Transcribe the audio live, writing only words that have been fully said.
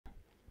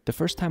The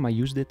first time I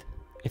used it,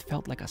 it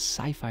felt like a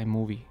sci-fi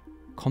movie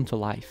come to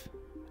life.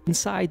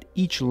 Inside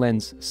each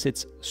lens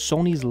sits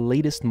Sony's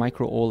latest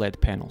micro-OLED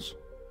panels,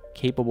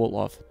 capable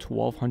of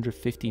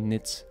 1250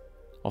 nits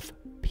of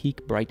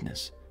peak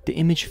brightness. The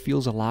image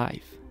feels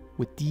alive,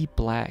 with deep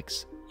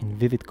blacks and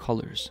vivid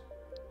colors.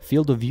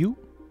 Field of view?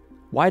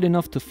 Wide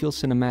enough to feel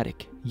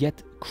cinematic,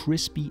 yet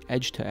crispy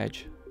edge to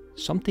edge.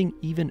 Something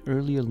even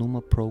earlier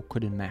Luma Pro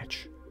couldn't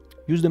match.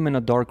 Use them in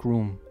a dark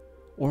room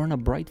or on a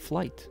bright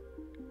flight.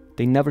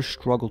 They never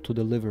struggle to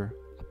deliver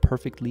a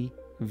perfectly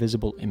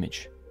visible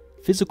image.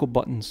 Physical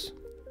buttons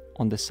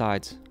on the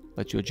sides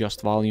let you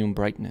adjust volume,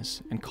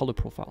 brightness, and color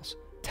profiles.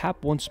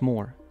 Tap once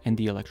more and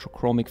the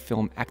electrochromic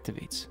film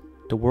activates.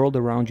 The world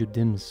around you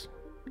dims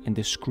and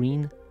the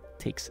screen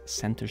takes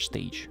center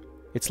stage.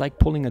 It's like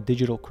pulling a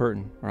digital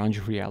curtain around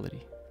your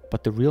reality.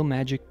 But the real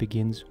magic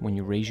begins when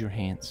you raise your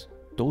hands.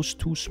 Those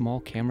two small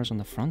cameras on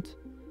the front,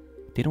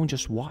 they don't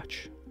just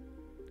watch,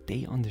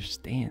 they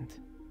understand.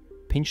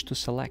 Pinch to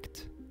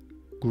select,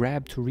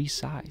 grab to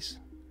resize,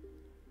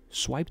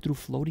 swipe through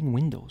floating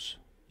windows.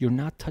 You're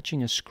not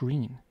touching a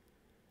screen,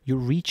 you're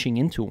reaching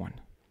into one.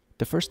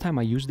 The first time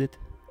I used it,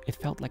 it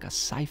felt like a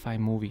sci-fi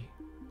movie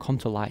come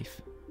to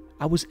life.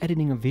 I was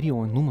editing a video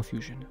on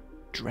LumaFusion,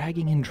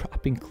 dragging and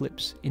dropping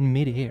clips in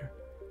mid-air,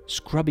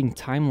 scrubbing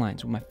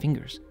timelines with my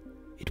fingers.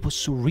 It was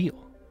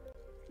surreal.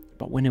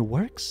 But when it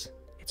works,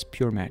 it's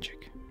pure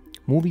magic.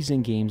 Movies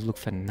and games look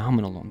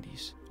phenomenal on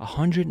these.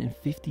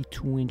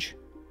 152-inch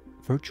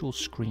virtual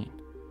screen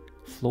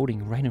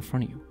floating right in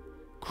front of you.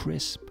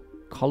 Crisp,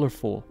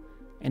 colorful,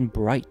 and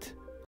bright.